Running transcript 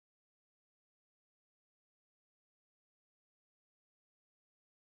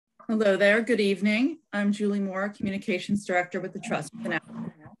Hello there, good evening. I'm Julie Moore, Communications Director with the Trust for the National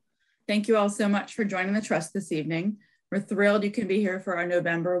Mall. Thank you all so much for joining the Trust this evening. We're thrilled you can be here for our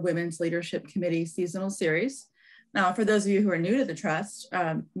November Women's Leadership Committee seasonal series. Now, for those of you who are new to the Trust,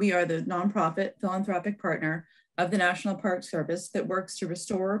 we are the nonprofit philanthropic partner of the National Park Service that works to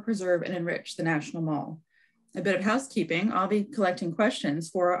restore, preserve, and enrich the National Mall. A bit of housekeeping, I'll be collecting questions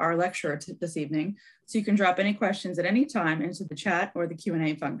for our lecturer this evening, so you can drop any questions at any time into the chat or the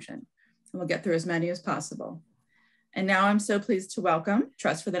Q&A function, and we'll get through as many as possible. And now I'm so pleased to welcome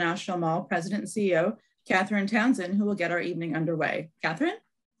Trust for the National Mall President and CEO, Catherine Townsend, who will get our evening underway. Catherine?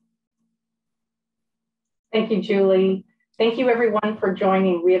 Thank you, Julie. Thank you everyone for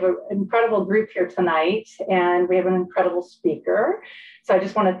joining. We have an incredible group here tonight and we have an incredible speaker. So I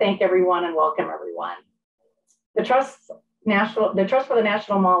just want to thank everyone and welcome everyone. The Trust for the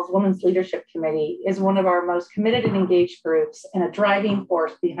National Mall's Women's Leadership Committee is one of our most committed and engaged groups and a driving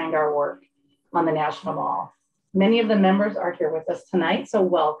force behind our work on the National Mall. Many of the members are here with us tonight, so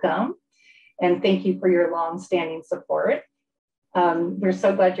welcome. And thank you for your long-standing support. We're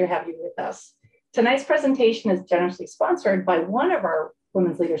so glad to have you with us. Tonight's presentation is generously sponsored by one of our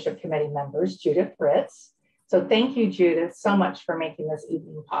Women's Leadership Committee members, Judith Ritz. So thank you, Judith, so much for making this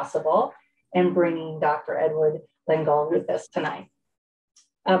evening possible and bringing Dr. Edward Lengel with us tonight.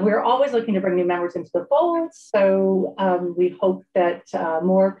 We're always looking to bring new members into the fold, so we hope that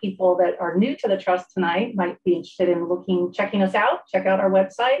more people that are new to the Trust tonight might be interested in checking us out. Check out our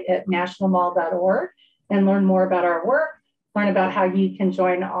website at nationalmall.org and learn more about our work, learn about how you can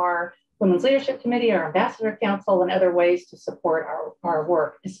join our Women's Leadership Committee, our Ambassador Council, and other ways to support our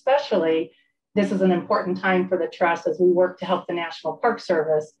work. Especially, this is an important time for the Trust as we work to help the National Park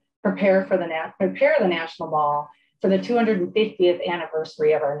Service prepare the National Mall for the 250th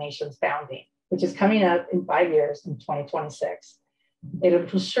anniversary of our nation's founding, which is coming up in 5 years in 2026.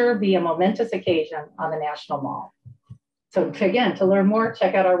 It will sure be a momentous occasion on the National Mall. So again, to learn more,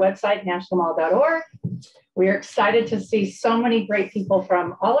 check out our website, nationalmall.org. We are excited to see so many great people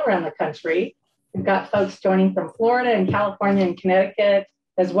from all around the country. We've got folks joining from Florida and California and Connecticut,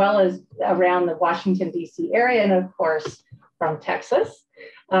 as well as around the Washington, D.C. area, and of course, from Texas.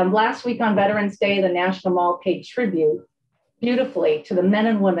 Last week on Veterans Day, the National Mall paid tribute beautifully to the men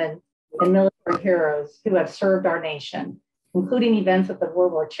and women and military heroes who have served our nation, including events at the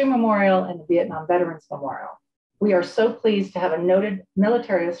World War II Memorial and the Vietnam Veterans Memorial. We are so pleased to have a noted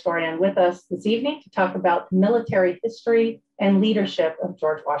military historian with us this evening to talk about the military history and leadership of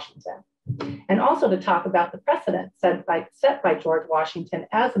George Washington, and also to talk about the precedent set by George Washington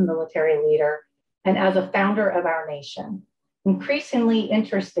as a military leader and as a founder of our nation. Increasingly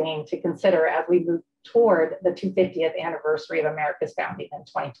interesting to consider as we move toward the 250th anniversary of America's founding in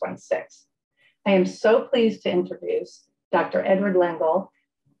 2026. I am so pleased to introduce Dr. Edward Lengel.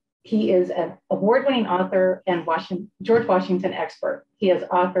 He is an award-winning author and George Washington expert. He has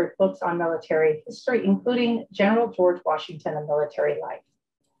authored books on military history, including General George Washington and Military Life.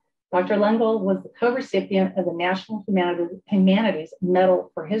 Dr. Lengel was the co-recipient of the National Humanities Medal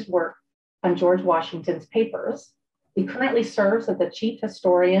for his work on George Washington's papers. He currently serves as the chief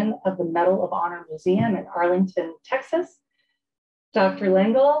historian of the Medal of Honor Museum in Arlington, Texas. Dr.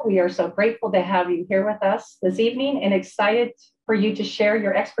 Lengel, we are so grateful to have you here with us this evening and excited for you to share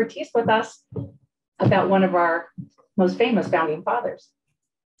your expertise with us about one of our most famous founding fathers.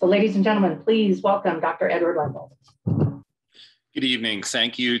 So ladies and gentlemen, please welcome Dr. Edward Lengel. Good evening.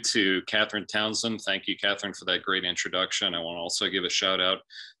 Thank you to Catherine Townsend. Thank you, Catherine, for that great introduction. I want to also give a shout out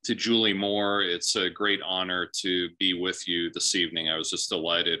to Julie Moore. It's a great honor to be with you this evening. I was just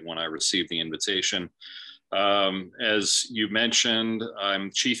delighted when I received the invitation. As you mentioned, I'm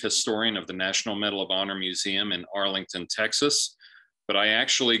chief historian of the National Medal of Honor Museum in Arlington, Texas, but I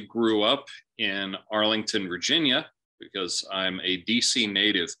actually grew up in Arlington, Virginia, because I'm a DC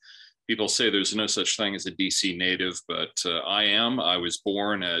native. People say there's no such thing as a DC native, but I am. I was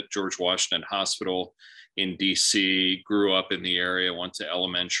born at George Washington Hospital in DC, grew up in the area, went to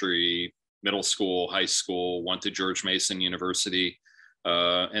elementary, middle school, high school, went to George Mason University,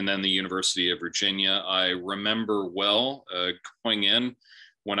 and then the University of Virginia. I remember well going in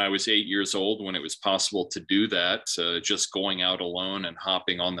when I was 8 years old, when it was possible to do that, just going out alone and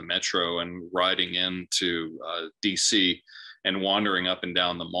hopping on the metro and riding into DC and wandering up and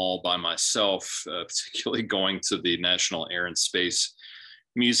down the mall by myself, particularly going to the National Air and Space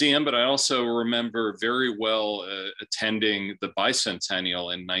Museum. But I also remember very well attending the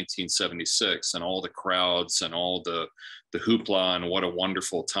bicentennial in 1976 and all the crowds and all the hoopla, and what a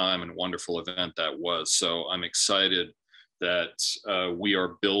wonderful time and wonderful event that was. So I'm excited that we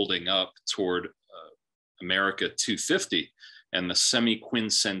are building up toward America 250 and the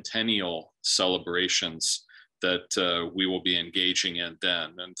semi-quincentennial celebrations that we will be engaging in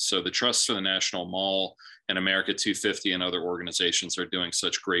then. And so the Trust for the National Mall and America 250 and other organizations are doing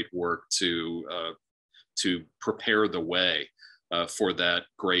such great work to prepare the way for that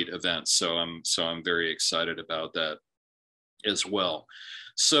great event. So I'm very excited about that as well.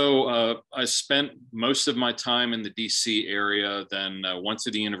 So I spent most of my time in the DC area, then went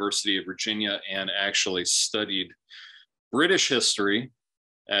to the University of Virginia and actually studied British history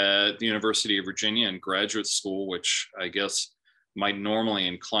at the University of Virginia in graduate school, which I guess might normally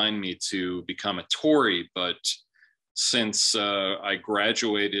incline me to become a Tory, but since I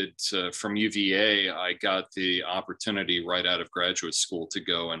graduated from UVA, I got the opportunity right out of graduate school to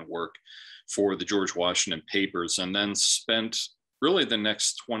go and work for the George Washington Papers, and then spent really the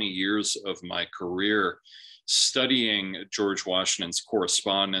next 20 years of my career studying George Washington's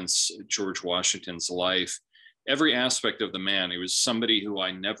correspondence, George Washington's life, every aspect of the man. He was somebody who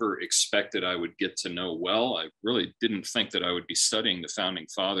I never expected I would get to know well. I really didn't think that I would be studying the founding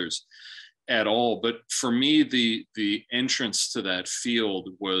fathers at all. But for me, the entrance to that field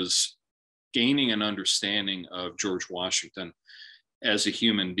was gaining an understanding of George Washington as a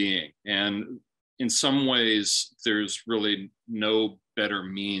human being. And in some ways, there's really no better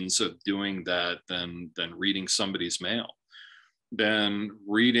means of doing that than reading somebody's mail, than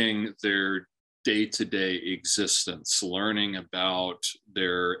reading their day-to-day existence, learning about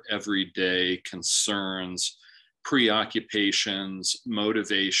their everyday concerns, preoccupations,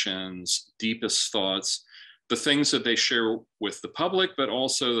 motivations, deepest thoughts, the things that they share with the public, but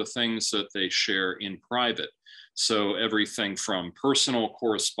also the things that they share in private. So everything from personal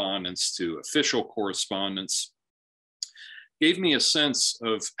correspondence to official correspondence gave me a sense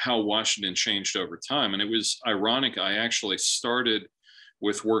of how Washington changed over time. And it was ironic, I actually started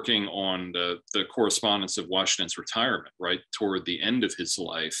with working on the correspondence of Washington's retirement, right toward the end of his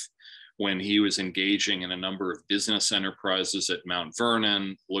life, when he was engaging in a number of business enterprises at Mount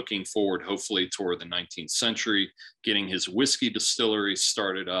Vernon, looking forward, hopefully, toward the 19th century, getting his whiskey distillery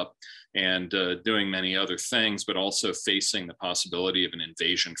started up, and doing many other things, but also facing the possibility of an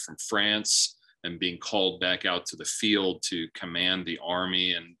invasion from France and being called back out to the field to command the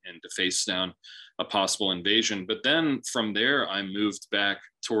army and to face down a possible invasion. But then from there, I moved back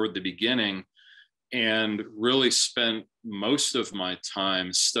toward the beginning and really spent most of my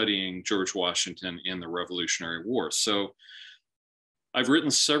time studying George Washington in the Revolutionary War. So I've written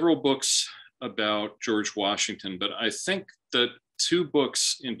several books about George Washington, but I think that two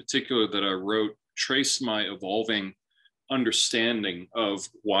books in particular that I wrote trace my evolving understanding of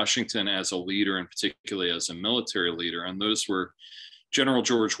Washington as a leader, and particularly as a military leader. And those were General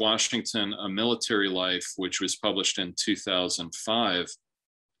George Washington, A Military Life, which was published in 2005.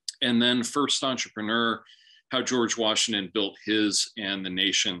 And then First Entrepreneur, How George Washington Built His and the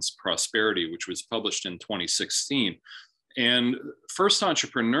Nation's Prosperity, which was published in 2016. And First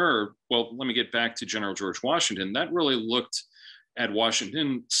Entrepreneur, well, let me get back to General George Washington. That really looked at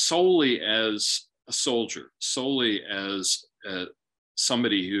Washington solely as a soldier, solely as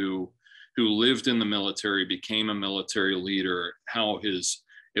somebody who lived in the military, became a military leader, how his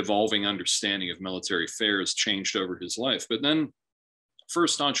evolving understanding of military affairs changed over his life. But then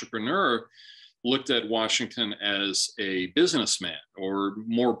First Entrepreneur looked at Washington as a businessman, or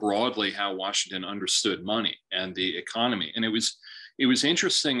more broadly, how Washington understood money and the economy. And it was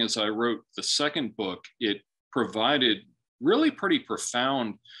interesting, as I wrote the second book, it provided really pretty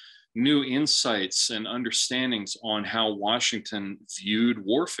profound new insights and understandings on how Washington viewed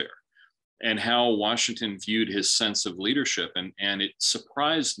warfare and how Washington viewed his sense of leadership. And it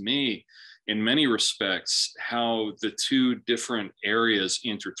surprised me in many respects how the two different areas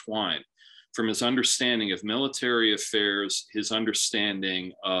intertwined, from his understanding of military affairs, his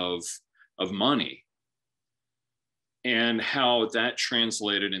understanding of money, and how that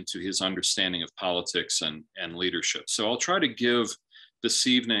translated into his understanding of politics and leadership. So I'll try to give this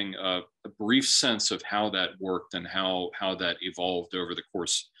evening a brief sense of how that worked and how that evolved over the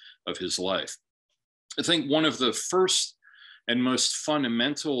course of his life. I think one of the first and most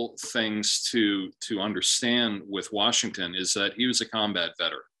fundamental things to understand with Washington is that he was a combat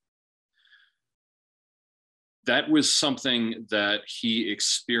veteran. That was something that he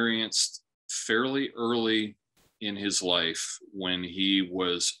experienced fairly early in his life, when he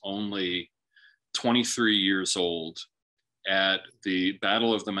was only 23 years old, at the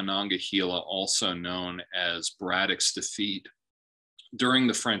Battle of the Monongahela, also known as Braddock's Defeat, during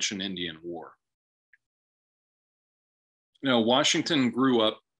the French and Indian War. Now, Washington grew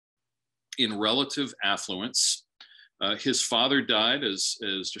up in relative affluence. His father died, as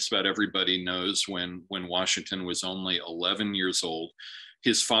just about everybody knows, when Washington was only 11 years old.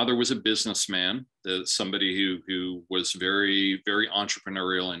 His father was a businessman, somebody who was very, very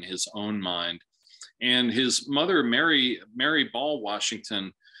entrepreneurial in his own mind. And his mother, Mary Ball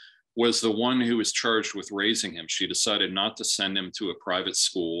Washington, was the one who was charged with raising him. She decided not to send him to a private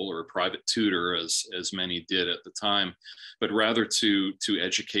school or a private tutor, as many did at the time, but rather to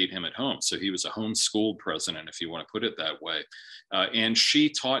educate him at home. So he was a homeschooled president, if you want to put it that way. And she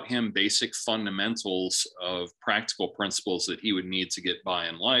taught him basic fundamentals of practical principles that he would need to get by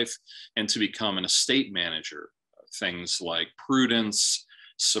in life and to become an estate manager. Things like prudence,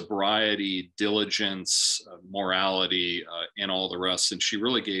 sobriety, diligence, morality, and all the rest. And she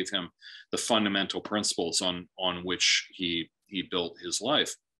really gave him the fundamental principles on which he built his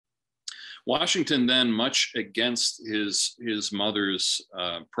life. Washington then, much against his mother's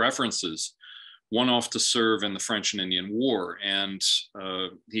preferences, went off to serve in the French and Indian War. And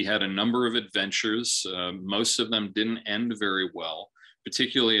he had a number of adventures. Most of them didn't end very well,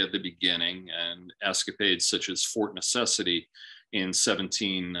 particularly at the beginning, and escapades such as Fort Necessity in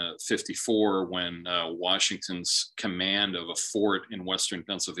 1754, when Washington's command of a fort in Western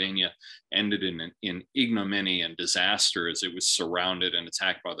Pennsylvania ended in ignominy and disaster as it was surrounded and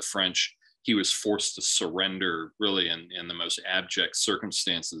attacked by the French. He was forced to surrender, really in the most abject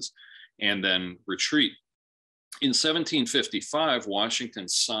circumstances, and then retreat. In 1755, Washington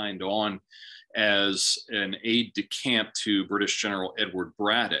signed on as an aide-de-camp to British General Edward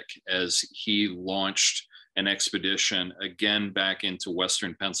Braddock as he launched an expedition again back into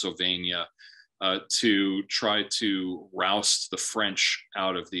Western Pennsylvania to try to roust the French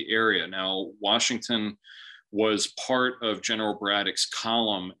out of the area. Now, Washington was part of General Braddock's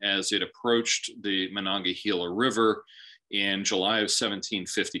column as it approached the Monongahela River in July of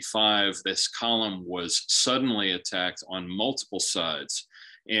 1755. This column was suddenly attacked on multiple sides.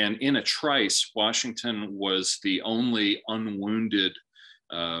 And in a trice, Washington was the only unwounded,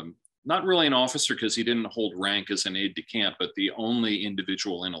 not really an officer because he didn't hold rank as an aide-de-camp, but the only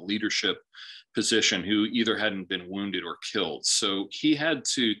individual in a leadership position who either hadn't been wounded or killed. So he had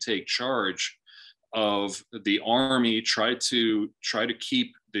to take charge of the army, try to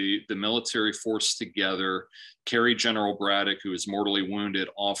keep the military force together, carry General Braddock, who was mortally wounded,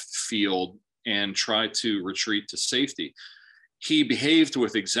 off the field, and try to retreat to safety. He behaved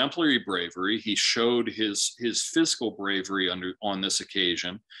with exemplary bravery. He showed his physical bravery on this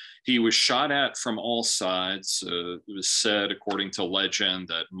occasion. He was shot at from all sides. It was said, according to legend,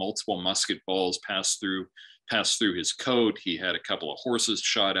 that multiple musket balls passed through his coat. He had a couple of horses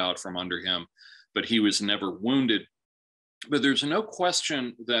shot out from under him, but he was never wounded. But there's no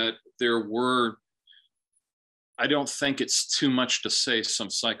question that there were, I don't think it's too much to say,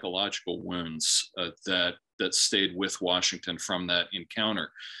 some psychological wounds that stayed with Washington from that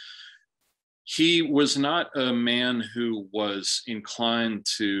encounter. He was not a man who was inclined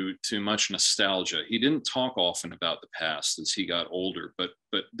to much nostalgia. He didn't talk often about the past as he got older, but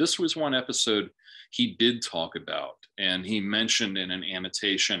this was one episode he did talk about, and he mentioned in an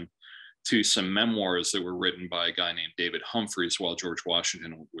annotation to some memoirs that were written by a guy named David Humphreys while George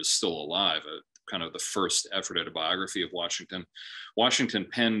Washington was still alive, kind of the first effort at a biography of Washington. Washington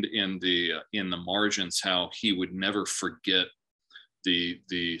penned in the margins how he would never forget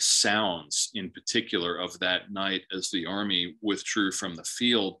the sounds in particular of that night as the army withdrew from the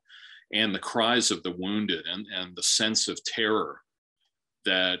field, and the cries of the wounded, and the sense of terror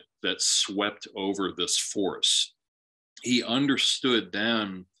that swept over this force. He understood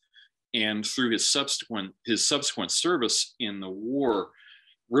then, and through his subsequent service in the war,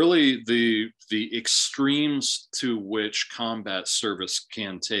 really the extremes to which combat service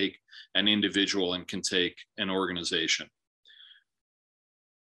can take an individual and can take an organization.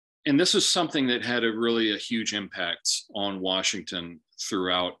 And this is something that had a huge impact on Washington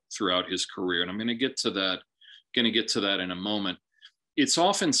throughout his career. And I'm going to get to that in a moment. It's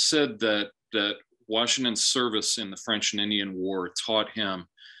often said that Washington's service in the French and Indian War taught him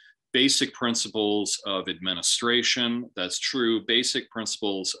basic principles of administration. That's true. Basic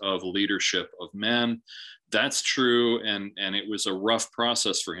principles of leadership of men. That's true. And it was a rough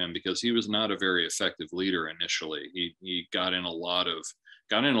process for him because he was not a very effective leader initially. He got in a lot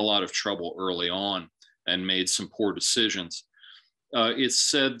of trouble early on and made some poor decisions. It's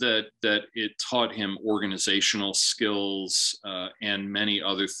said that it taught him organizational skills and many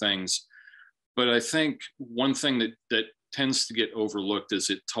other things. But I think one thing that tends to get overlooked is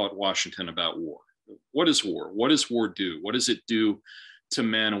it taught Washington about war. What is war? What does war do? What does it do to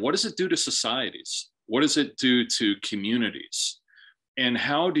men? What does it do to societies? What does it do to communities? And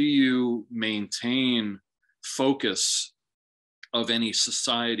how do you maintain focus of any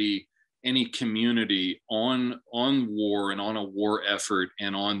society, any community on war and on a war effort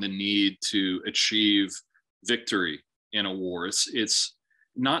and on the need to achieve victory in a war. It's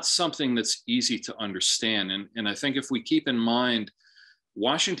not something that's easy to understand. And I think if we keep in mind,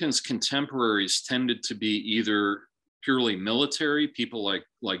 Washington's contemporaries tended to be either purely military, people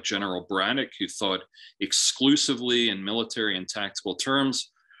like General Braddock, who thought exclusively in military and tactical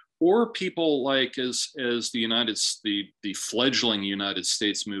terms, or people like as the fledgling United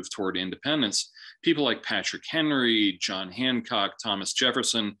States moved toward independence, people like Patrick Henry, John Hancock, Thomas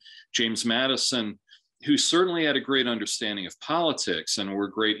Jefferson, James Madison, who certainly had a great understanding of politics and were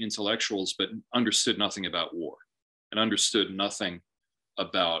great intellectuals, but understood nothing about war and understood nothing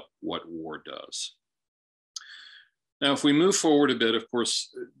about what war does. Now, if we move forward a bit, of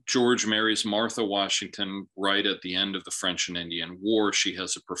course, George marries Martha Washington right at the end of the French and Indian War. She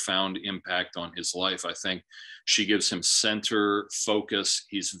has a profound impact on his life. I think she gives him center focus.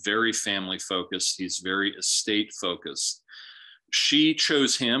 He's very family focused. He's very estate focused. She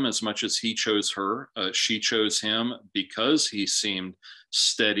chose him as much as he chose her. She chose him because he seemed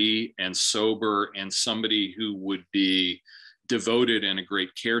steady and sober and somebody who would be devoted and a great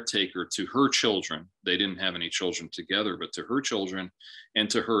caretaker to her children. They didn't have any children together, but to her children and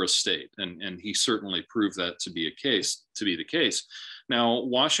to her estate. And he certainly proved that to be the case. Now,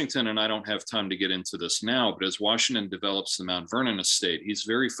 Washington, and I don't have time to get into this now, but as Washington develops the Mount Vernon estate, he's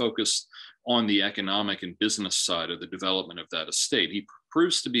very focused on the economic and business side of the development of that estate. He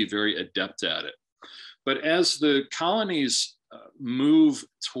proves to be very adept at it. But as the colonies move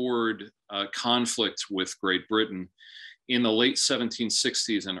toward conflict with Great Britain, in the late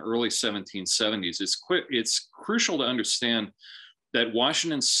 1760s and early 1770s, it's crucial to understand that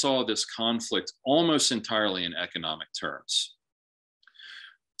Washington saw this conflict almost entirely in economic terms.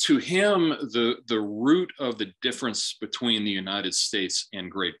 To him, the root of the difference between the United States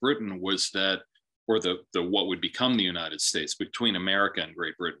and Great Britain was that, or the what would become the United States, between America and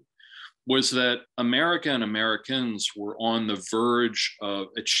Great Britain, was that America and Americans were on the verge of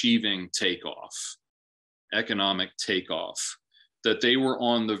achieving takeoff. Economic takeoff, that they were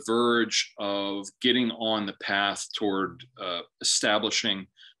on the verge of getting on the path toward establishing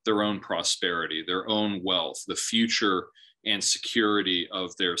their own prosperity, their own wealth, the future and security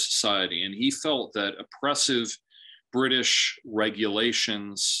of their society. And he felt that oppressive British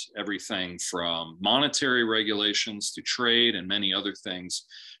regulations, everything from monetary regulations to trade and many other things,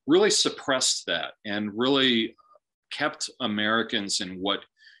 really suppressed that and really kept Americans in what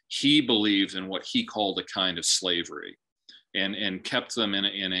he believed in what he called a kind of slavery, and kept them in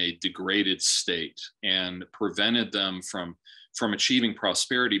a degraded state and prevented them from achieving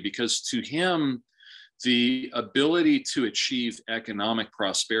prosperity, because to him, the ability to achieve economic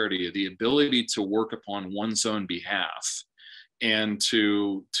prosperity, the ability to work upon one's own behalf and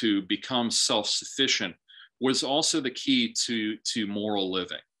to become self-sufficient was also the key to moral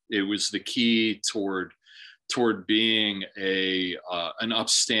living. It was the key toward being an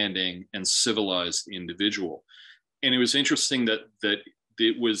upstanding and civilized individual. And it was interesting that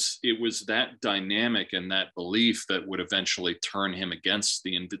it was that dynamic and that belief that would eventually turn him against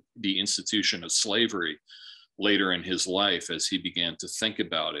the institution of slavery later in his life as he began to think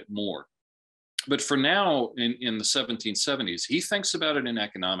about it more. But for now, in the 1770s, he thinks about it in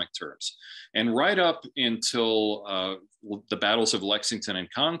economic terms. And right up until the battles of Lexington and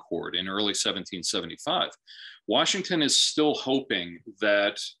Concord in early 1775, Washington is still hoping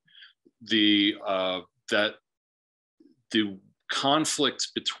that the conflict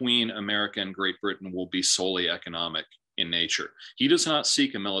between America and Great Britain will be solely economic in nature. He does not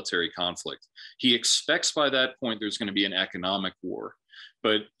seek a military conflict. He expects by that point there's going to be an economic war,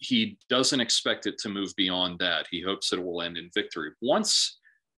 but he doesn't expect it to move beyond that. He hopes that it will end in victory. Once,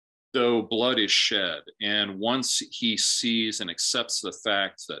 though, blood is shed, and once he sees and accepts the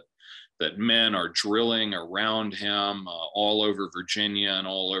fact that men are drilling around him all over Virginia and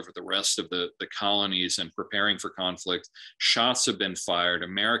all over the rest of the colonies and preparing for conflict, shots have been fired,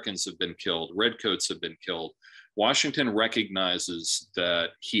 Americans have been killed, redcoats have been killed, Washington recognizes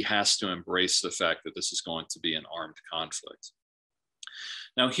that he has to embrace the fact that this is going to be an armed conflict.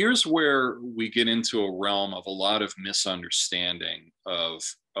 Now, here's where we get into a realm of a lot of misunderstanding of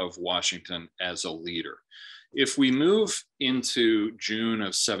Washington as a leader. If we move into June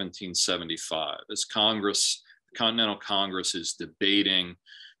of 1775, as Continental Congress is debating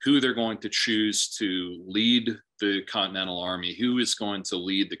who they're going to choose to lead the Continental Army, who is going to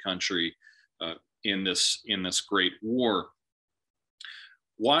lead the country in this great war,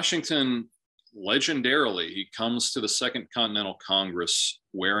 Washington, legendarily, he comes to the Second Continental Congress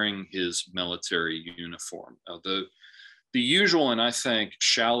wearing his military uniform. Now, the usual and I think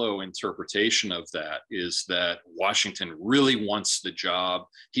shallow interpretation of that is that Washington really wants the job.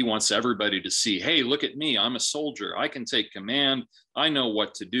 He wants everybody to see, hey, look at me, I'm a soldier, I can take command, I know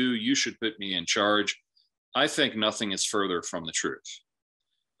what to do, you should put me in charge. I think nothing is further from the truth.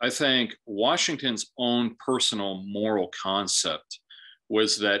 I think Washington's own personal moral concept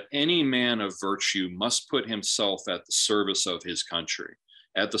was that any man of virtue must put himself at the service of his country,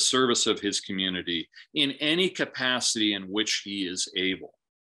 at the service of his community, in any capacity in which he is able.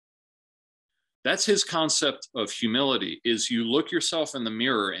 That's his concept of humility, is you look yourself in the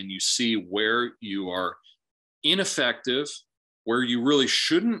mirror and you see where you are ineffective, where you really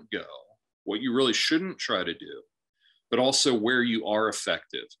shouldn't go, what you really shouldn't try to do, but also where you are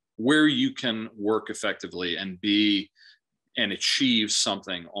effective, where you can work effectively and be and achieve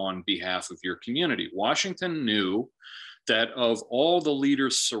something on behalf of your community. Washington knew that of all the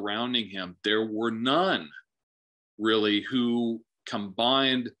leaders surrounding him, there were none really who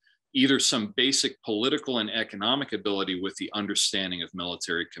combined either some basic political and economic ability with the understanding of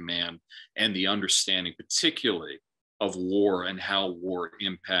military command and the understanding particularly of war and how war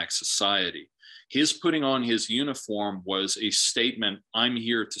impacts society. His putting on his uniform was a statement, I'm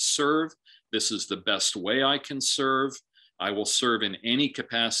here to serve. This is the best way I can serve. I will serve in any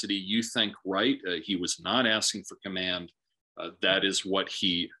capacity you think right. He was not asking for command. That is what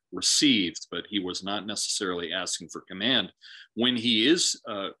he received, but he was not necessarily asking for command. When he is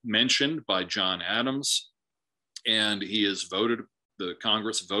mentioned by John Adams and he is voted, the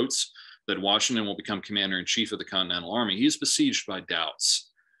Congress votes that Washington will become commander-in-chief of the Continental Army, he's besieged by doubts.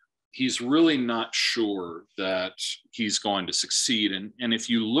 He's really not sure that he's going to succeed. And if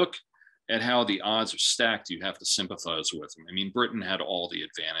you look at how the odds are stacked, you have to sympathize with him. I mean, Britain had all the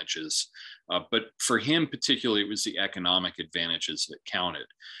advantages, but for him particularly, it was the economic advantages that counted.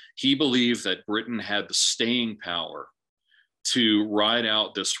 He believed that Britain had the staying power to ride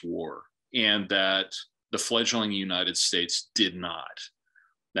out this war and that the fledgling United States did not.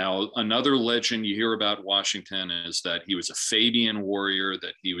 Now, another legend you hear about Washington is that he was a Fabian warrior,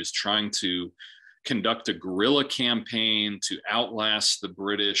 that he was trying to conduct a guerrilla campaign to outlast the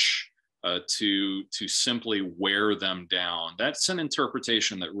British, to simply wear them down. That's an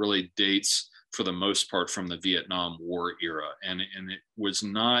interpretation that really dates, for the most part, from the Vietnam War era. And it was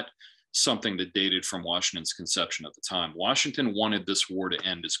not something that dated from Washington's conception at the time. Washington wanted this war to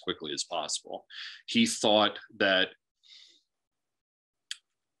end as quickly as possible. He thought that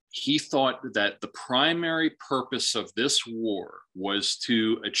the primary purpose of this war was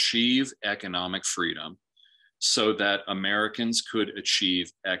to achieve economic freedom so that Americans could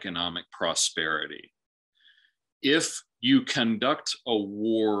achieve economic prosperity. If you conduct a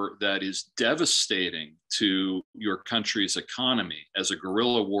war that is devastating to your country's economy, as a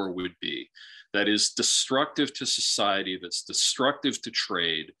guerrilla war would be, that is destructive to society, that's destructive to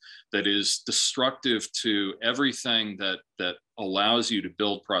trade, that is destructive to everything that allows you to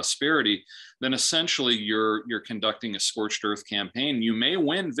build prosperity, then essentially you're conducting a scorched earth campaign. You may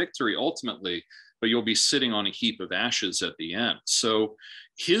win victory ultimately, but you'll be sitting on a heap of ashes at the end. So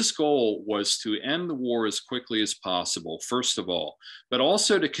his goal was to end the war as quickly as possible, first of all, but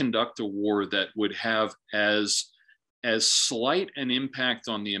also to conduct a war that would have as slight an impact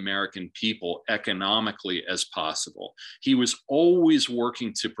on the American people economically as possible. He was always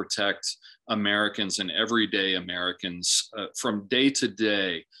working to protect Americans and everyday Americans from day to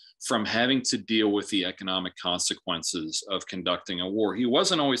day from having to deal with the economic consequences of conducting a war. He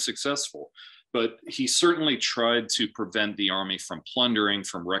wasn't always successful, but he certainly tried to prevent the army from plundering,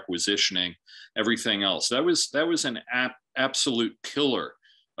 from requisitioning, everything else. That was an absolute pillar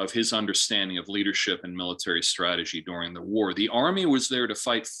of his understanding of leadership and military strategy during the war. The army was there to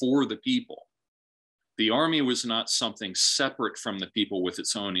fight for the people. The army was not something separate from the people with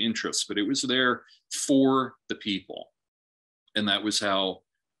its own interests, but it was there for the people. And that was how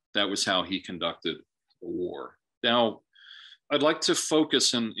he conducted the war. Now, I'd like to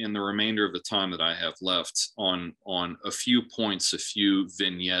focus in the remainder of the time that I have left on a few points, a few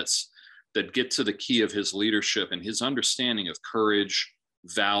vignettes that get to the key of his leadership and his understanding of courage,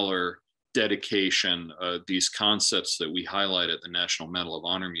 valor, dedication, these concepts that we highlight at the National Medal of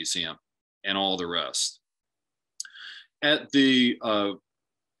Honor Museum, and all the rest. At the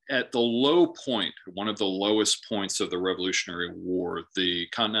low point, one of the lowest points of the Revolutionary War, the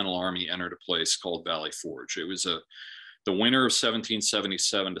Continental Army entered a place called Valley Forge. It was the winter of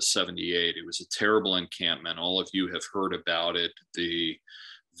 1777 to 78. It was a terrible encampment. All of you have heard about it. The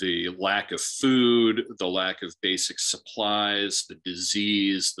the lack of food, the lack of basic supplies, the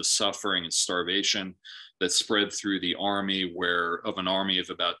disease, the suffering and starvation that spread through the army, where of an army of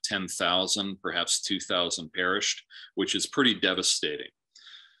about 10,000, perhaps 2,000 perished, which is pretty devastating.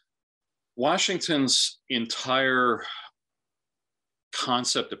 Washington's entire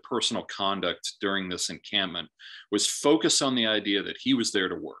concept of personal conduct during this encampment was focused on the idea that he was there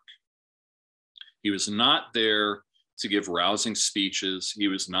to work. He was not there to give rousing speeches. He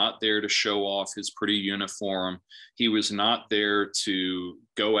was not there to show off his pretty uniform. He was not there to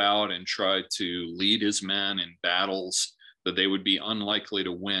go out and try to lead his men in battles that they would be unlikely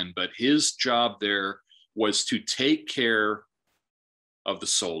to win. But his job there was to take care of the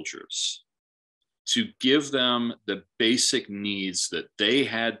soldiers, to give them the basic needs that they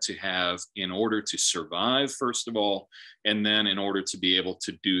had to have in order to survive, first of all, and then in order to be able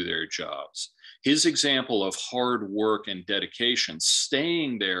to do their jobs. His example of hard work and dedication,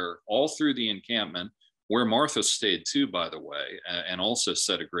 staying there all through the encampment, where Martha stayed too, by the way, and also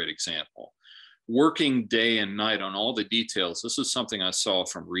set a great example. Working day and night on all the details. This is something I saw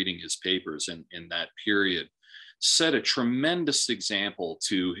from reading his papers in that period. Set a tremendous example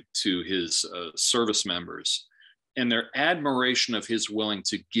to his service members, and their admiration of his willing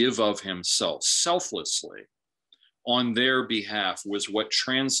to give of himself selflessly on their behalf was what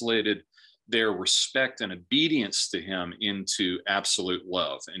translated their respect and obedience to him into absolute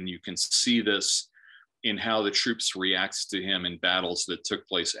love. And you can see this in how the troops react to him in battles that took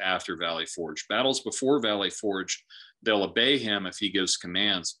place after Valley Forge. Battles before Valley Forge, they'll obey him if he gives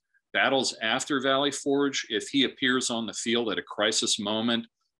commands. Battles after Valley Forge, if he appears on the field at a crisis moment,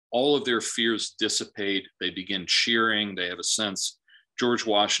 all of their fears dissipate. They begin cheering. They have a sense, George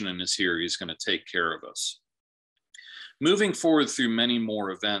Washington is here. He's going to take care of us. Moving forward through many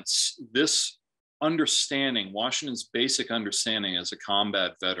more events, this understanding, Washington's basic understanding as a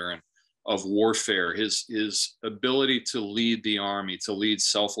combat veteran of warfare, his ability to lead the army, to lead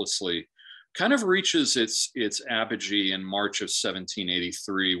selflessly, kind of reaches its apogee in March of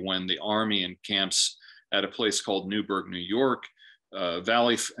 1783 when the army encamps at a place called Newburgh, New York.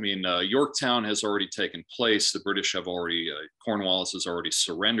 Yorktown has already taken place. The British have already, Cornwallis has already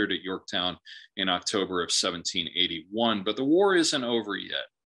surrendered at Yorktown in October of 1781, but the war isn't over yet.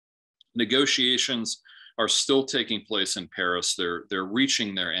 Negotiations are still taking place in Paris. They're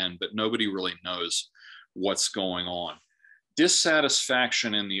reaching their end, but nobody really knows what's going on.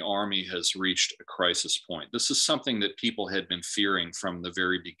 Dissatisfaction in the army has reached a crisis point. This is something that people had been fearing from the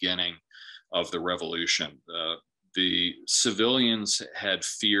very beginning of the revolution. The civilians had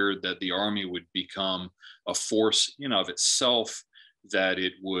feared that the army would become a force in of itself, that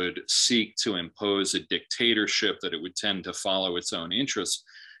it would seek to impose a dictatorship, that it would tend to follow its own interests.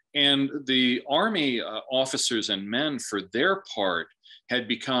 And the army officers and men, for their part, had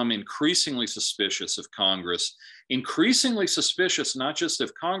become increasingly suspicious of Congress, increasingly suspicious not just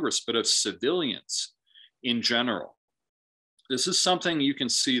of Congress, but of civilians in general. This is something you can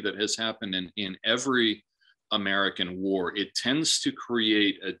see that has happened in every American war. It tends to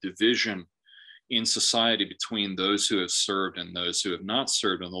create a division in society between those who have served and those who have not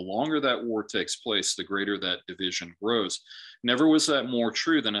served. And the longer that war takes place, the greater that division grows. Never was that more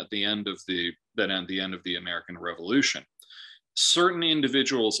true than at the end of the American Revolution. Certain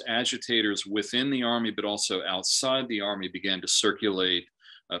individuals, agitators within the army, but also outside the army, began to circulate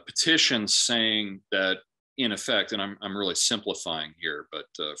petitions saying that, in effect, and I'm really simplifying here, but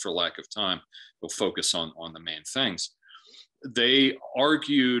for lack of time, we'll focus on the main things. They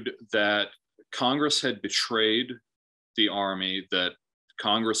argued that Congress had betrayed the army, that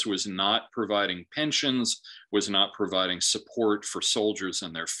Congress was not providing pensions, was not providing support for soldiers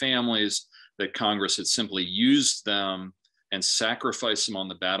and their families, that Congress had simply used them and sacrificed them on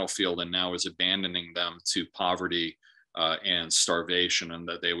the battlefield and now is abandoning them to poverty and starvation, and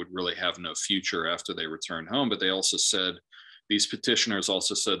that they would really have no future after they returned home. But they also said, these petitioners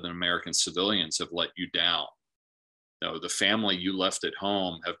also said that American civilians have let you down. No, the family you left at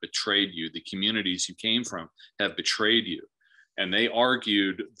home have betrayed you. The communities you came from have betrayed you. And they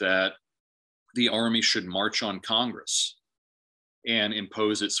argued that the army should march on Congress and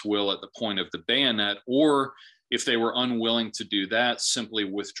impose its will at the point of the bayonet, or if they were unwilling to do that, simply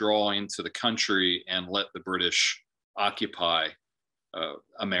withdraw into the country and let the British occupy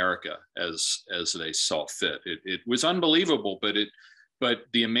America as they saw fit. It was unbelievable, but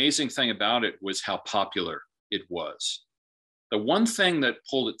the amazing thing about it was how popular it was. The one thing that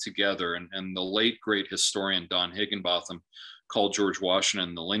pulled it together, and the late great historian Don Higginbotham called George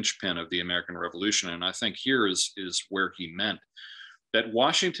Washington the linchpin of the American Revolution, and I think here is where he meant that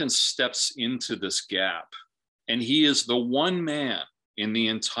Washington steps into this gap, and he is the one man in the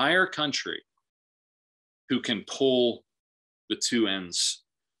entire country who can pull the two ends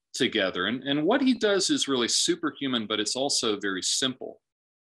together. And what he does is really superhuman, but it's also very simple.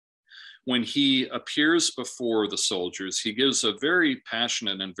 When he appears before the soldiers, he gives a very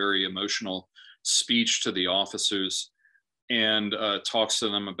passionate and very emotional speech to the officers and talks to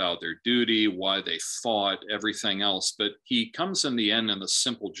them about their duty, why they fought, everything else. But he comes in the end in the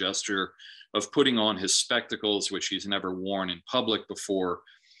simple gesture of putting on his spectacles, which he's never worn in public before,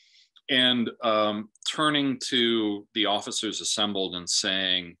 and turning to the officers assembled and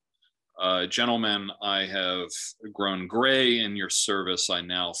saying, gentlemen, I have grown gray in your service. I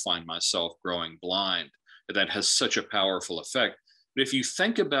now find myself growing blind. That has such a powerful effect. But if you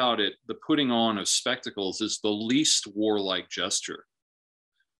think about it, the putting on of spectacles is the least warlike gesture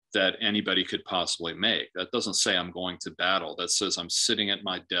that anybody could possibly make. That doesn't say I'm going to battle. That says I'm sitting at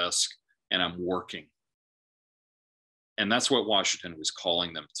my desk and I'm working. And that's what Washington was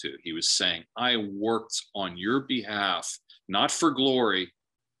calling them to. He was saying, I worked on your behalf, not for glory,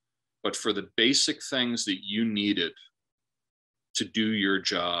 but for the basic things that you needed to do your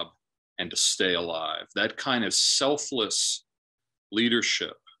job and to stay alive. That kind of selfless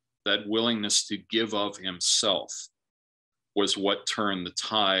leadership, that willingness to give of himself, was what turned the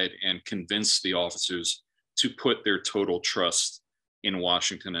tide and convinced the officers to put their total trust in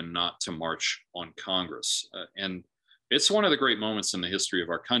Washington and not to march on Congress. And it's one of the great moments in the history of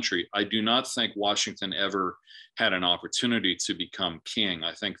our country. I do not think Washington ever had an opportunity to become king.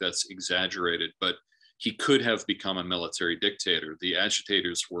 I think that's exaggerated, but he could have become a military dictator. The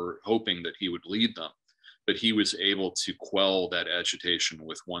agitators were hoping that he would lead them, but he was able to quell that agitation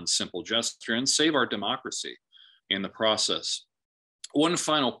with one simple gesture and save our democracy in the process. One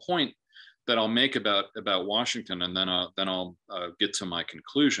final point that I'll make about Washington, and then I'll get to my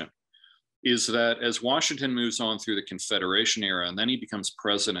conclusion, is that as Washington moves on through the Confederation era, and then he becomes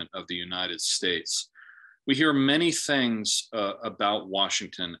president of the United States, we hear many things about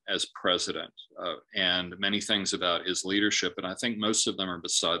Washington as president and many things about his leadership, and I think most of them are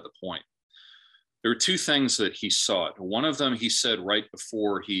beside the point. There are two things that he sought. One of them he said right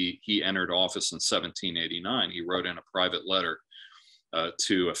before he entered office in 1789. He wrote in a private letter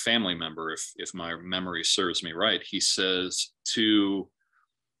to a family member, if my memory serves me right. He says, to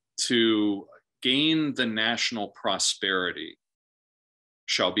gain the national prosperity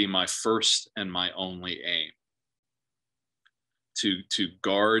shall be my first and my only aim. To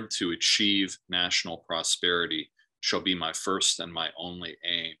guard, to achieve national prosperity shall be my first and my only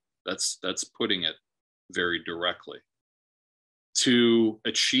aim. That's putting it very directly. To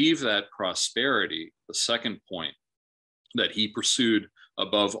achieve that prosperity, the second point that he pursued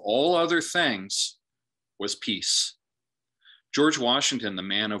above all other things was peace. George Washington, the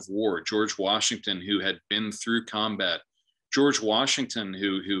man of war, George Washington, who had been through combat, George Washington,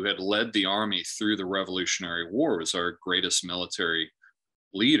 who had led the army through the Revolutionary War, was our greatest military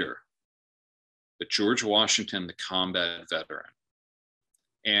leader. But George Washington, the combat veteran.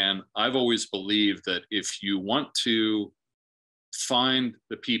 And I've always believed that if you want to find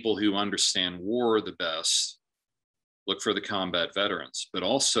the people who understand war the best, look for the combat veterans. But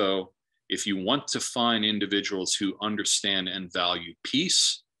also, if you want to find individuals who understand and value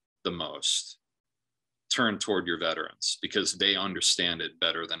peace the most, turn toward your veterans, because they understand it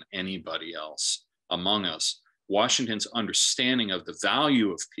better than anybody else among us. Washington's understanding of the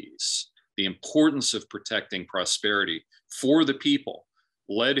value of peace, the importance of protecting prosperity for the people,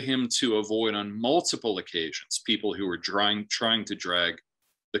 led him to avoid on multiple occasions people who were trying to drag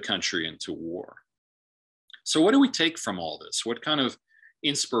the country into war. So what do we take from all this? What kind of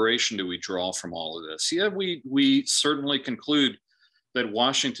inspiration do we draw from all of this? Yeah, we certainly conclude that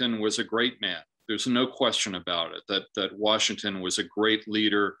Washington was a great man. There's no question about it, that Washington was a great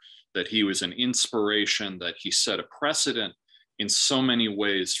leader, that he was an inspiration, that he set a precedent in so many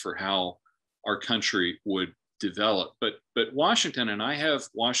ways for how our country would develop. But Washington, and I have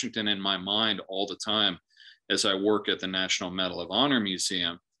Washington in my mind all the time as I work at the National Medal of Honor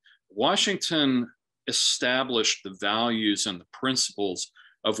Museum, Washington established the values and the principles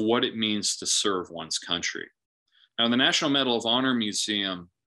of what it means to serve one's country. Now, the National Medal of Honor Museum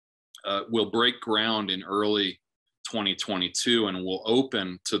will break ground in early 2022 and will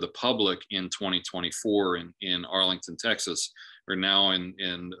open to the public in 2024 in Arlington, Texas. We're now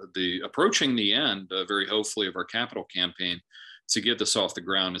approaching the end, very hopefully, of our capital campaign to get this off the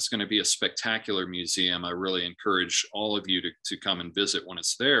ground. It's going to be a spectacular museum. I really encourage all of you to come and visit when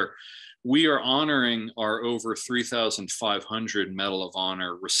it's there. We are honoring our over 3,500 Medal of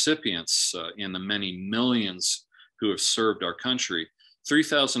Honor recipients in the many millions who have served our country.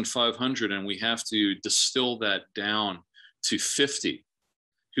 3,500, and we have to distill that down to 50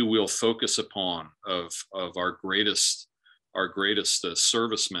 who we'll focus upon of our greatest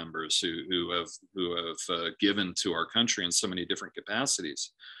service members who have given to our country in so many different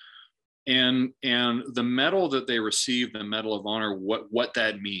capacities. And the medal that they received, the Medal of Honor, what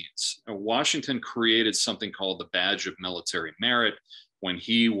that means. Washington created something called the Badge of Military Merit. When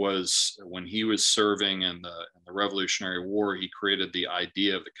he was serving in the Revolutionary War, he created the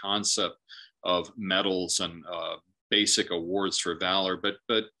idea of the concept of medals and basic awards for valor, but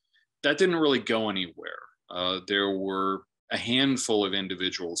that didn't really go anywhere. There were a handful of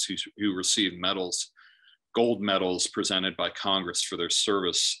individuals who received medals, gold medals presented by Congress for their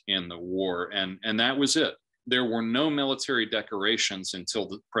service in the war, and that was it. There were no military decorations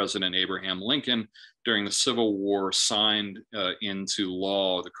until President Abraham Lincoln, during the Civil War, signed into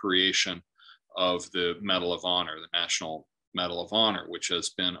law the creation of the Medal of Honor, the National Medal of Honor, which has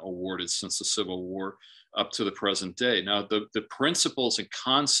been awarded since the Civil War up to the present day. Now, the principles and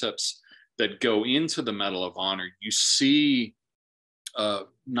concepts that go into the Medal of Honor, you see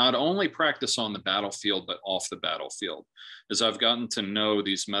not only practice on the battlefield, but off the battlefield. As I've gotten to know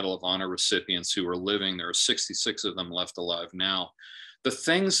these Medal of Honor recipients who are living, there are 66 of them left alive now. The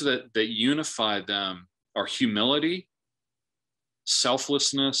things that unify them are humility,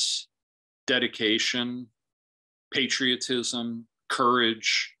 selflessness, dedication, patriotism,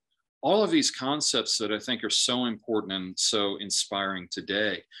 courage, all of these concepts that I think are so important and so inspiring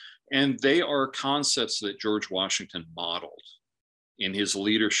today. And they are concepts that George Washington modeled in his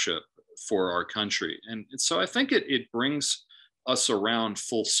leadership for our country. And so I think it brings us around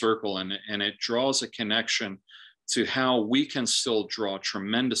full circle, and it draws a connection to how we can still draw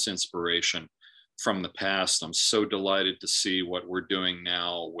tremendous inspiration from the past. I'm so delighted to see what we're doing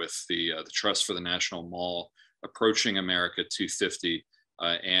now with the Trust for the National Mall approaching America 250.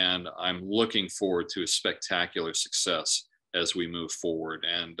 And I'm looking forward to a spectacular success as we move forward.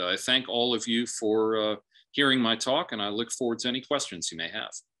 And I thank all of you for hearing my talk, and I look forward to any questions you may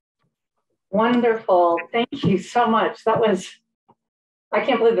have. Wonderful. Thank you so much. That was, I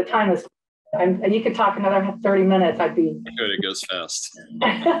can't believe the time is, you could talk another 30 minutes. I'd be. Good, it goes fast.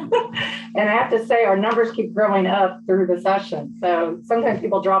 And I have to say, our numbers keep growing up through the session. So sometimes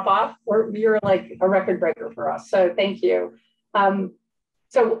people drop off. You're like a record breaker for us. So thank you.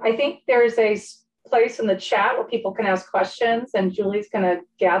 So I think there's a place in the chat where people can ask questions, and Julie's going to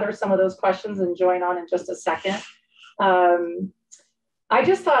gather some of those questions and join on in just a second. I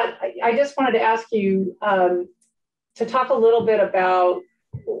just wanted to ask you to talk a little bit about,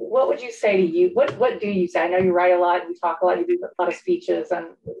 what would you say to you? What do you say? I know you write a lot, you talk a lot, you do a lot of speeches and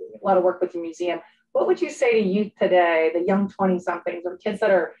a lot of work with the museum. What would you say to youth today, the young 20-somethings or kids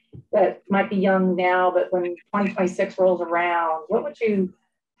that might be young now, but when 2026 rolls around, what would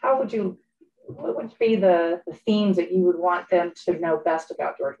be the themes that you would want them to know best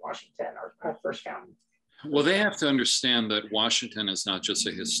about George Washington, our first founding? Well, they have to understand that Washington is not just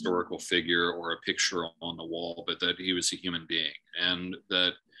a historical figure or a picture on the wall, but that he was a human being, and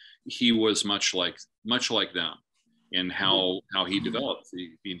that he was much like them in how he developed.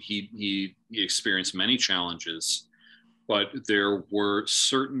 He experienced many challenges, but there were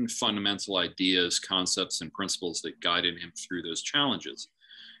certain fundamental ideas, concepts, and principles that guided him through those challenges.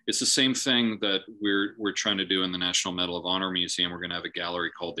 It's the same thing that we're trying to do in the National Medal of Honor Museum. We're going to have a gallery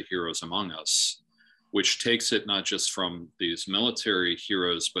called The Heroes Among Us, which takes it not just from these military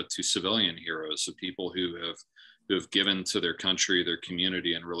heroes, but to civilian heroes, the people who have given to their country, their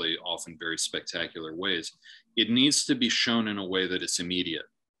community, in really often very spectacular ways. It needs to be shown in a way that it's immediate,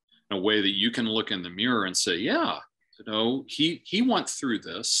 in a way that you can look in the mirror and say, yeah, he went through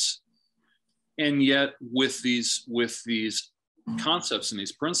this. And yet with these concepts and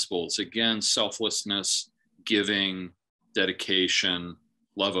these principles, again, selflessness, giving, dedication,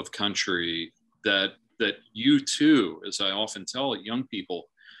 love of country, that you too, as I often tell young people,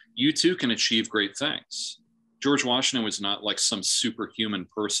 you too can achieve great things. George Washington was not like some superhuman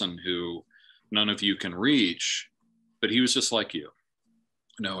person who none of you can reach, but he was just like you.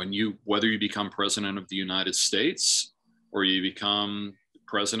 And whether you become president of the United States, or you become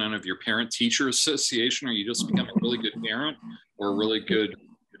president of your parent-teacher association, or you just become a really good parent or a really good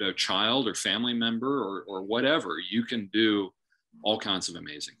child or family member or whatever, you can do all kinds of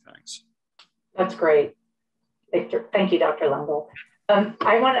amazing things. That's great. Victor. Thank you, Dr. Lengel.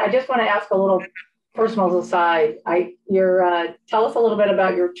 I just want to ask a little personal aside. Tell us a little bit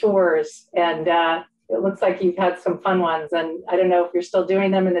about your tours, and it looks like you've had some fun ones, and I don't know if you're still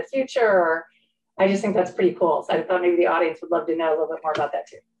doing them in the future, or I just think that's pretty cool. So I thought maybe the audience would love to know a little bit more about that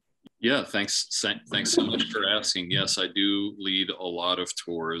too. Yeah, thanks so much for asking. Yes, I do lead a lot of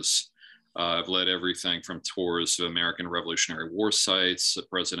tours. I've led everything from tours to American Revolutionary War sites,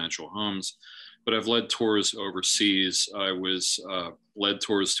 presidential homes, but I've led tours overseas. I was led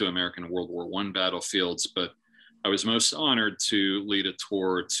tours to American World War I battlefields, but I was most honored to lead a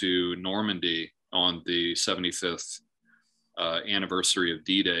tour to Normandy on the 75th anniversary of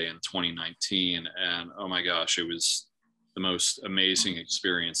D-Day in 2019. And oh my gosh, it was the most amazing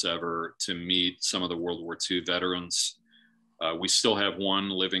experience ever to meet some of the World War II veterans. We still have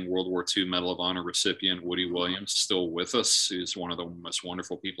one living World War II Medal of Honor recipient, Woody Williams, still with us, who's one of the most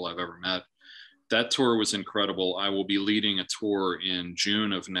wonderful people I've ever met. That tour was incredible. I will be leading a tour in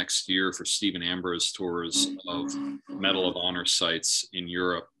June of next year for Stephen Ambrose tours of Medal of Honor sites in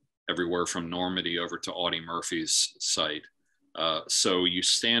Europe, everywhere from Normandy over to Audie Murphy's site. So you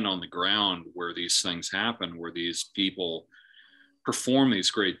stand on the ground where these things happen, where these people perform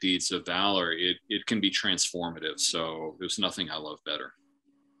these great deeds of valor. It can be transformative. So there's nothing I love better.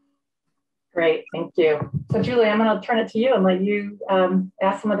 Great, thank you. So Julie, I'm going to turn it to you and let you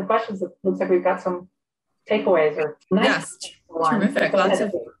ask some of the questions. It looks like we've got some takeaways or nice. Yes, terrific. Lots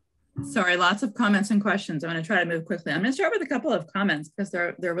of comments and questions. I'm going to try to move quickly. I'm going to start with a couple of comments because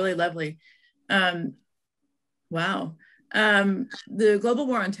they're really lovely. Wow. The Global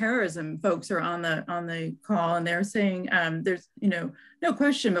War on Terrorism folks are on the call, and they're saying there's no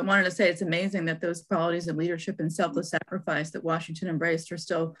question, but wanted to say it's amazing that those qualities of leadership and selfless sacrifice that Washington embraced are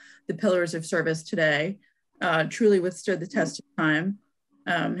still the pillars of service today. Truly withstood the test of time.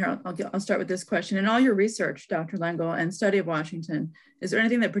 Here, I'll start with this question. In all your research, Dr. Lengel, and study of Washington, is there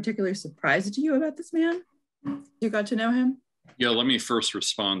anything that particularly surprised you about this man? You got to know him? Yeah, let me first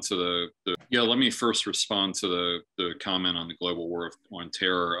respond to the comment on the Global War on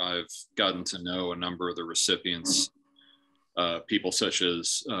Terror. I've gotten to know a number of the recipients, people such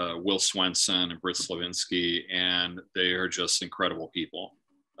as Will Swenson and Britt Slavinsky, and they are just incredible people.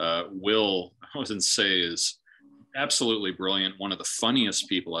 Will, I wouldn't say, is absolutely brilliant, one of the funniest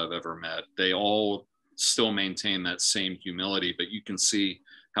people I've ever met. They all still maintain that same humility, but you can see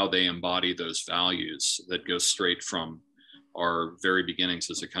how they embody those values that go straight from our very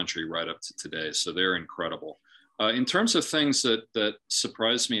beginnings as a country right up to today. So they're incredible. In terms of things that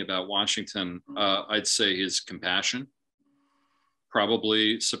surprised me about Washington, I'd say his compassion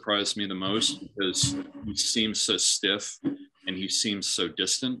probably surprised me the most, because he seems so stiff and he seems so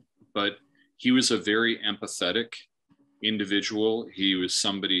distant, but he was a very empathetic individual. He was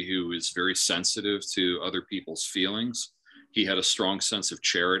somebody who was very sensitive to other people's feelings. He had a strong sense of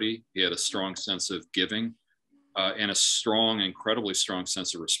charity. He had a strong sense of giving. And a strong, incredibly strong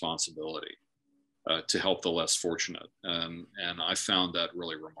sense of responsibility to help the less fortunate. And I found that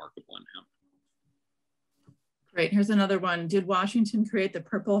really remarkable in him. Great, here's another one. Did Washington create the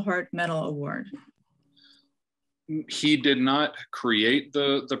Purple Heart Medal Award? He did not create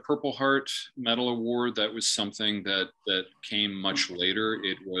the Purple Heart Medal Award. That was something that came much later.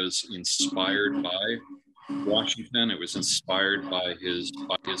 It was inspired by Washington. It was inspired by his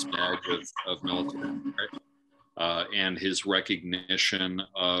badge of military merit. And his recognition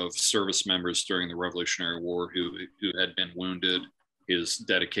of service members during the Revolutionary War who had been wounded, his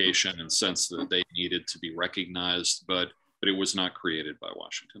dedication and sense that they needed to be recognized, but it was not created by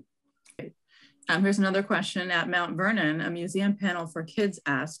Washington. Here's another question. At Mount Vernon, a museum panel for kids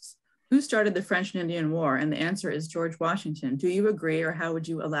asks, who started the French and Indian War? And the answer is George Washington. Do you agree, or how would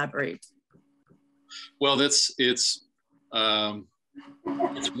you elaborate? Well, it's one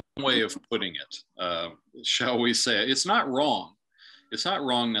way of putting it, shall we say. It's not wrong. It's not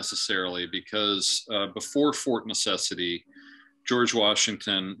wrong necessarily, because before Fort Necessity, George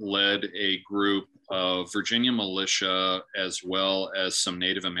Washington led a group of Virginia militia as well as some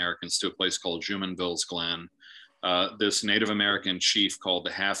Native Americans to a place called Jumonville's Glen. This Native American chief called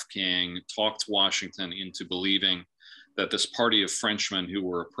the Half King talked Washington into believing that this party of Frenchmen who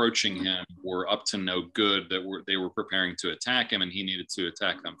were approaching him were up to no good, that they were preparing to attack him, and he needed to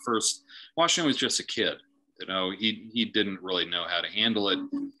attack them first. Washington was just a kid. He didn't really know how to handle it.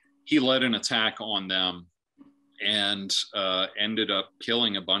 He led an attack on them and ended up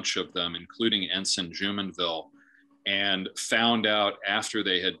killing a bunch of them, including Ensign Jumonville, and found out after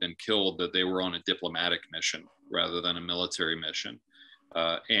they had been killed that they were on a diplomatic mission rather than a military mission.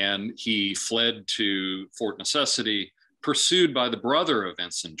 And he fled to Fort Necessity, pursued by the brother of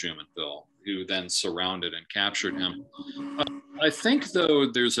Ensign Jumonville, who then surrounded and captured him. I think, though,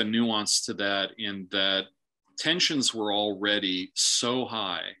 there's a nuance to that, in that tensions were already so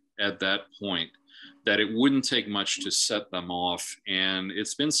high at that point that it wouldn't take much to set them off. And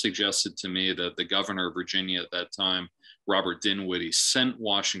it's been suggested to me that the governor of Virginia at that time, Robert Dinwiddie, sent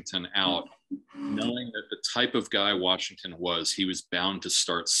Washington out knowing that the type of guy Washington was, he was bound to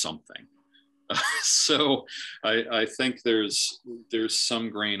start something. So I think there's some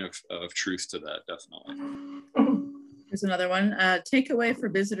grain of truth to that, definitely. Here's another one. Takeaway for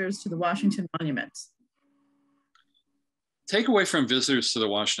visitors to the Washington Monument. Takeaway from visitors to the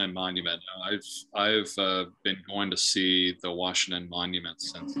Washington Monument. I've been going to see the Washington Monument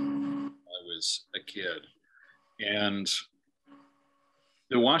since I was a kid. And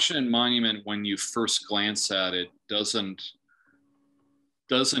the Washington Monument, when you first glance at it, doesn't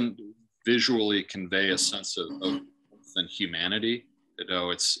visually convey a sense of humanity. You know,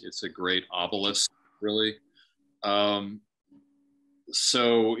 it's a great obelisk, really.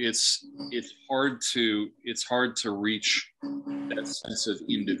 So it's hard to reach that sense of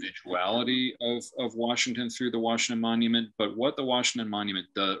individuality of Washington through the Washington Monument. But what the Washington Monument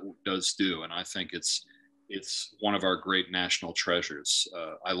does do, and I think it's one of our great national treasures.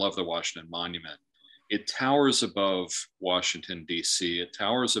 I love the Washington Monument. It towers above Washington, D.C. It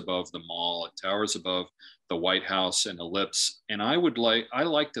towers above the mall. It towers above the White House and Ellipse. And I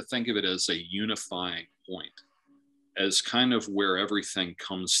like to think of it as a unifying point, as kind of where everything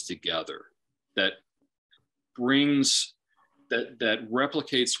comes together, that replicates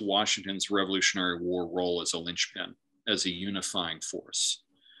Washington's Revolutionary War role as a linchpin, as a unifying force.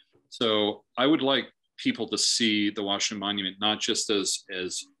 So I would like people to see the Washington Monument not just as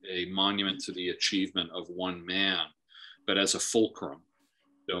a monument to the achievement of one man, but as a fulcrum,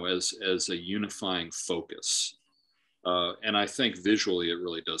 you know, as a unifying focus. And I think visually it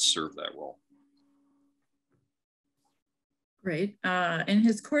really does serve that role. Great. In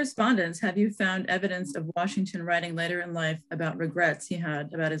his correspondence, have you found evidence of Washington writing later in life about regrets he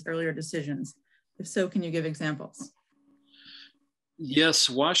had about his earlier decisions? If so, can you give examples? Yes,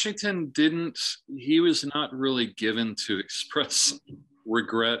 Washington he was not really given to express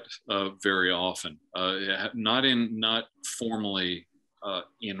regret very often, not formally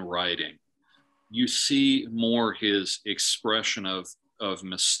in writing. You see more his expression of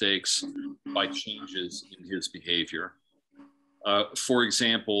mistakes by changes in his behavior. For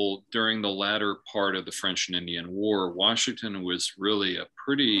example, during the latter part of the French and Indian War, Washington was really a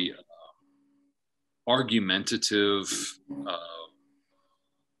pretty argumentative,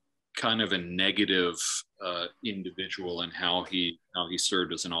 kind of a negative individual in how he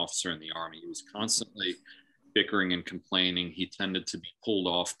served as an officer in the Army. He was constantly bickering and complaining. He tended to be pulled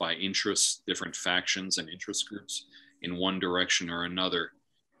off by interests, different factions and interest groups in one direction or another.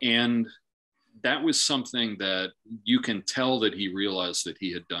 And that was something that you can tell that he realized that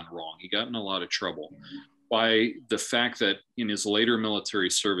he had done wrong. He got in a lot of trouble by the fact that in his later military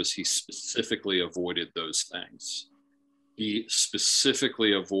service, he specifically avoided those things. He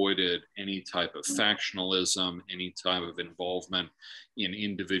specifically avoided any type of factionalism, any type of involvement in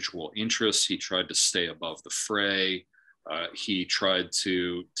individual interests. He tried to stay above the fray. He tried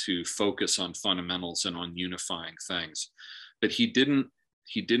to focus on fundamentals and on unifying things, but he didn't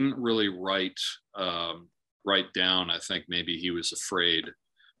really write down. I think maybe he was afraid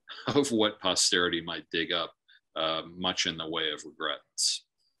of what posterity might dig up, much in the way of regrets,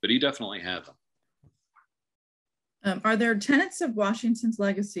 but he definitely had them. Are there tenets of Washington's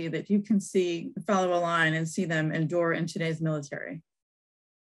legacy that you can follow a line and see them endure in today's military?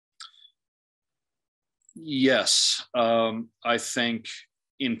 Yes, I think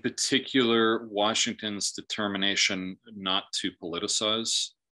in particular, Washington's determination not to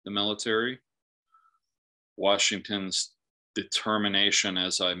politicize the military, Washington's determination,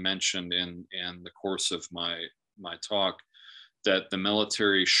 as I mentioned in the course of my talk, that the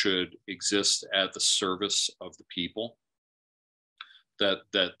military should exist at the service of the people, that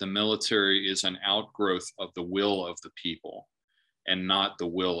the military is an outgrowth of the will of the people and not the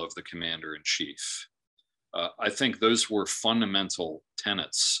will of the commander-in-chief. I think those were fundamental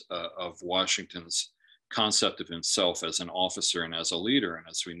tenets of Washington's concept of himself as an officer and as a leader. And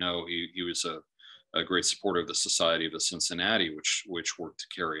as we know, he was a great supporter of the Society of the Cincinnati, which worked to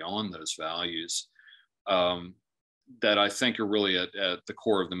carry on those values. That I think are really at the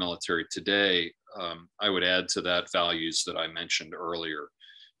core of the military today. I would add to that values that I mentioned earlier,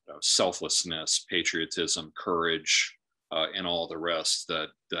 selflessness, patriotism, courage, and all the rest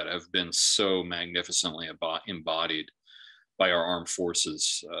that have been so magnificently embodied by our armed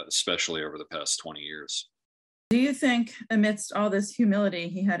forces, especially over the past 20 years. Do you think amidst all this humility,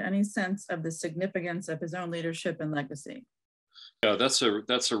 he had any sense of the significance of his own leadership and legacy? Yeah, that's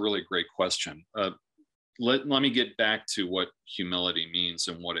a really great question. Let me get back to what humility means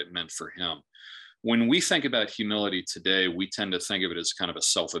and what it meant for him. When we think about humility today, we tend to think of it as kind of a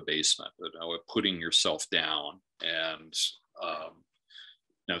self-abasement, putting yourself down and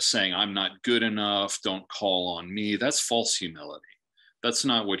saying, I'm not good enough, don't call on me. That's false humility. That's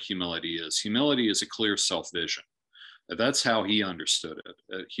not what humility is. Humility is a clear self-vision. That's how he understood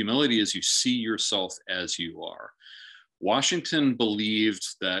it. Humility is you see yourself as you are. Washington believed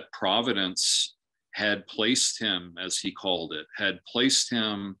that Providence had placed him, as he called it, had placed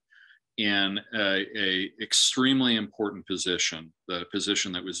him in a extremely important position, the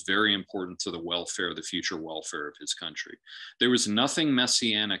position that was very important to the welfare, the future welfare of his country. There was nothing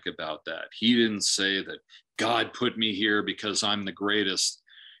messianic about that. He didn't say that God put me here because I'm the greatest.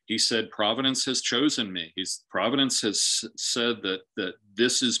 He said, Providence has chosen me. Providence has said that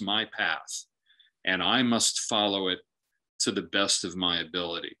this is my path and I must follow it to the best of my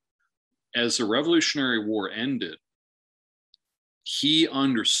ability. As the Revolutionary War ended, he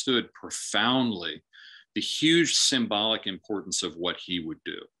understood profoundly the huge symbolic importance of what he would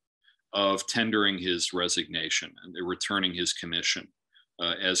do, of tendering his resignation and returning his commission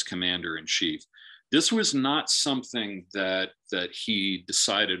as commander-in-chief. This was not something that he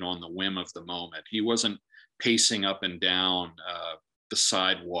decided on the whim of the moment. He wasn't pacing up and down the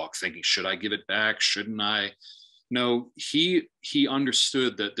sidewalk thinking, should I give it back? Shouldn't I? No, he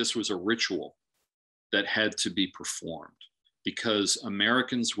understood that this was a ritual that had to be performed because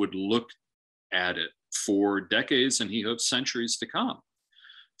Americans would look at it for decades and he hopes centuries to come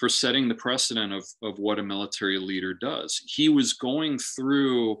for setting the precedent of what a military leader does. He was going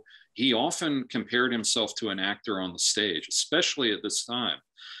through, he often compared himself to an actor on the stage, especially at this time,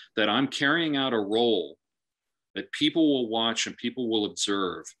 that I'm carrying out a role that people will watch and people will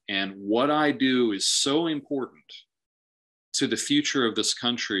observe. And what I do is so important to the future of this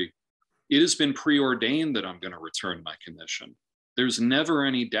country. It has been preordained that I'm going to return my commission. There's never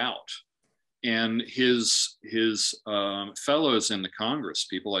any doubt. And his fellows in the Congress,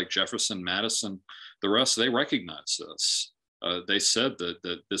 people like Jefferson, Madison, the rest, they recognize this. They said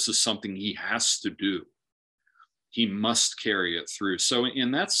that this is something he has to do. He must carry it through. So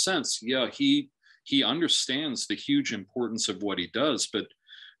in that sense, yeah, he understands the huge importance of what he does, but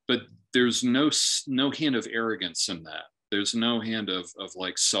there's no hint of arrogance in that. There's no hint of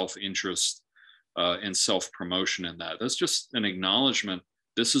like self-interest and self-promotion in that. That's just an acknowledgement.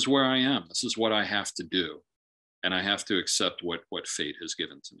 This is where I am. This is what I have to do. And I have to accept what fate has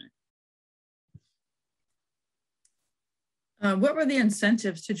given to me. What were the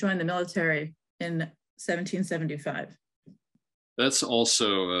incentives to join the military in 1775? That's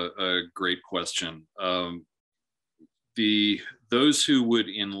also a great question. Those who would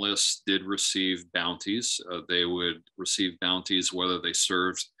enlist did receive bounties. They would receive bounties whether they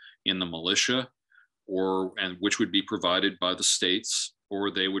served in the militia and which would be provided by the states,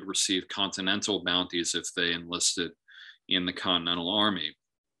 or they would receive continental bounties if they enlisted in the Continental Army.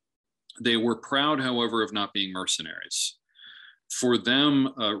 They were proud, however, of not being mercenaries. For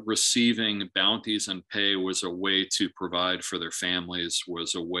them, receiving bounties and pay was a way to provide for their families,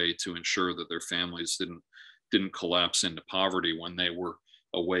 was a way to ensure that their families didn't collapse into poverty when they were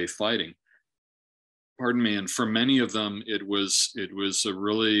away fighting. Pardon me. And for many of them, it was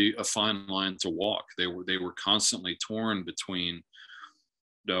really a fine line to walk. They were constantly torn between,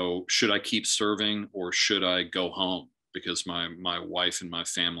 should I keep serving or should I go home because my wife and my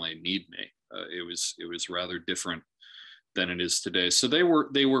family need me? It was rather different than it is today. So they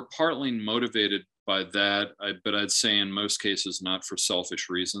were partly motivated by that, but I'd say in most cases not for selfish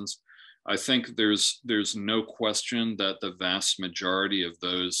reasons. I think there's no question that the vast majority of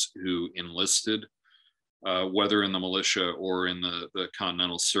those who enlisted, whether in the militia or in the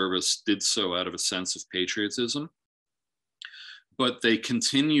Continental Service, did so out of a sense of patriotism. But they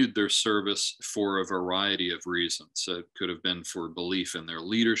continued their service for a variety of reasons. It could have been for belief in their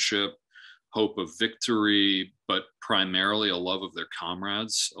leadership, hope of victory, but primarily a love of their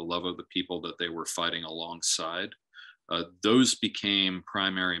comrades, a love of the people that they were fighting alongside. Those became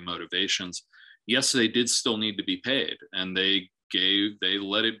primary motivations. Yes, they did still need to be paid, and they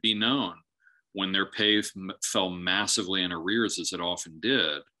let it be known when their pay fell massively in arrears, as it often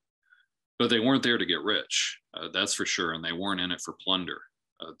did. But they weren't there to get rich, that's for sure, and they weren't in it for plunder.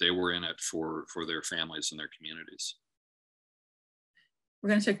 They were in it for their families and their communities. We're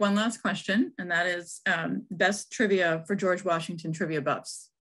going to take one last question, and that is best trivia for George Washington trivia buffs.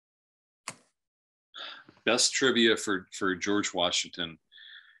 Best trivia for George Washington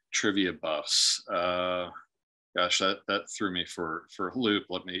trivia buffs. Gosh, that threw me for a loop.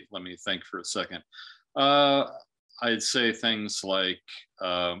 Let me think for a second. I'd say things like,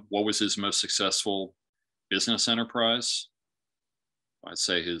 what was his most successful business enterprise? I'd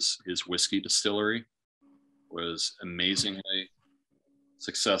say his whiskey distillery was amazingly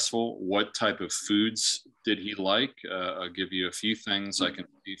successful. What type of foods did he like? I'll give you a few things I can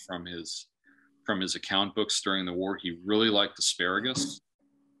see from from his account books during the war, he really liked asparagus.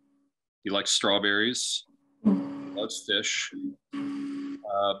 He liked strawberries, he loves fish,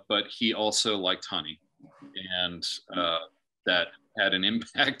 but he also liked honey. And that had an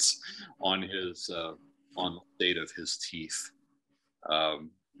impact on his on the state of his teeth.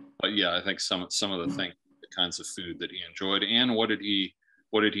 But yeah, I think some of the things, the kinds of food that he enjoyed, and what did he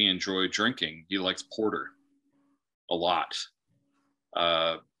enjoy drinking? He liked porter a lot,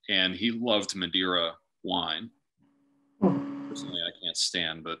 and he loved Madeira wine. Personally, I can't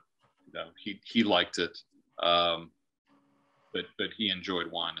stand, but you know, he liked it. But he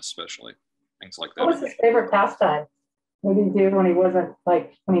enjoyed wine, especially things like that. What was his favorite pastime? What did he do when he wasn't,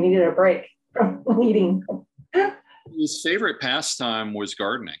 like, when he needed a break from eating? His favorite pastime was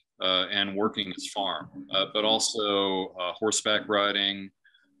gardening and working his farm, but also horseback riding.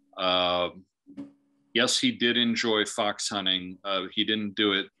 Yes, he did enjoy fox hunting. He didn't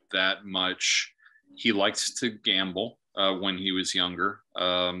do it that much. He liked to gamble when he was younger.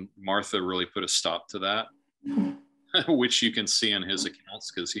 Martha really put a stop to that, which you can see in his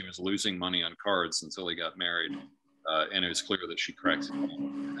accounts, because he was losing money on cards until he got married. And it was clear that she cracked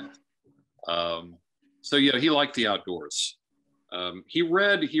him. So yeah, he liked the outdoors. He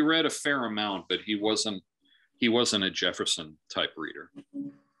read a fair amount, but he wasn't a Jefferson type reader.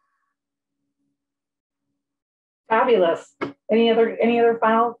 Fabulous. Any other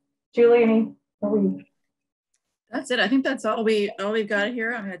final, Julie? That's it. I think that's all we've got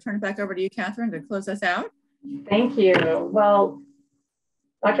here. I'm going to turn it back over to you, Catherine, to close us out. Thank you. Well,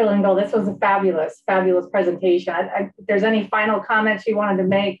 Dr. Lengel, this was a fabulous presentation. If there's any final comments you wanted to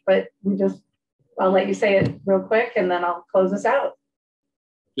make, but I'll let you say it real quick and then I'll close us out.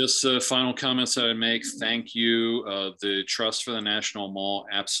 Just final comments that I make. Thank you. The Trust for the National Mall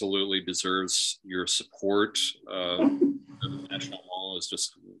absolutely deserves your support. The National Mall is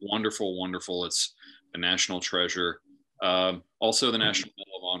just wonderful, wonderful. It's a national treasure. Also, the National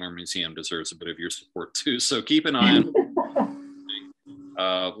Medal of Honor Museum deserves a bit of your support too. So keep an eye on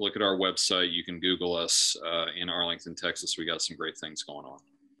look at our website. You can Google us in Arlington, Texas. We got some great things going on.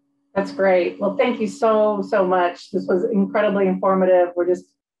 That's great. Well, thank you so much. This was incredibly informative. We're just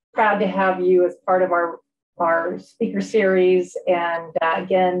proud to have you as part of our speaker series. And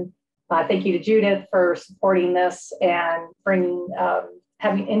again, thank you to Judith for supporting this and bringing,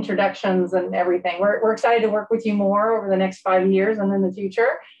 having introductions and everything. We're excited to work with you more over the next 5 years and in the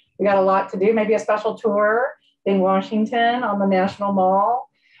future. We got a lot to do, maybe a special tour in Washington on the National Mall.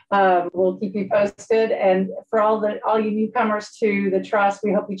 We'll keep you posted. And for all you newcomers to the Trust,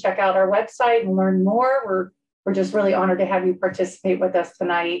 we hope you check out our website and learn more. We're just really honored to have you participate with us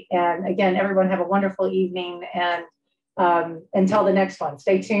tonight. And again, everyone have a wonderful evening. And until the next one,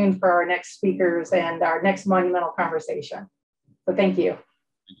 stay tuned for our next speakers and our next monumental conversation. So thank you.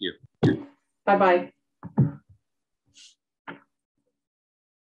 Thank you. Bye-bye.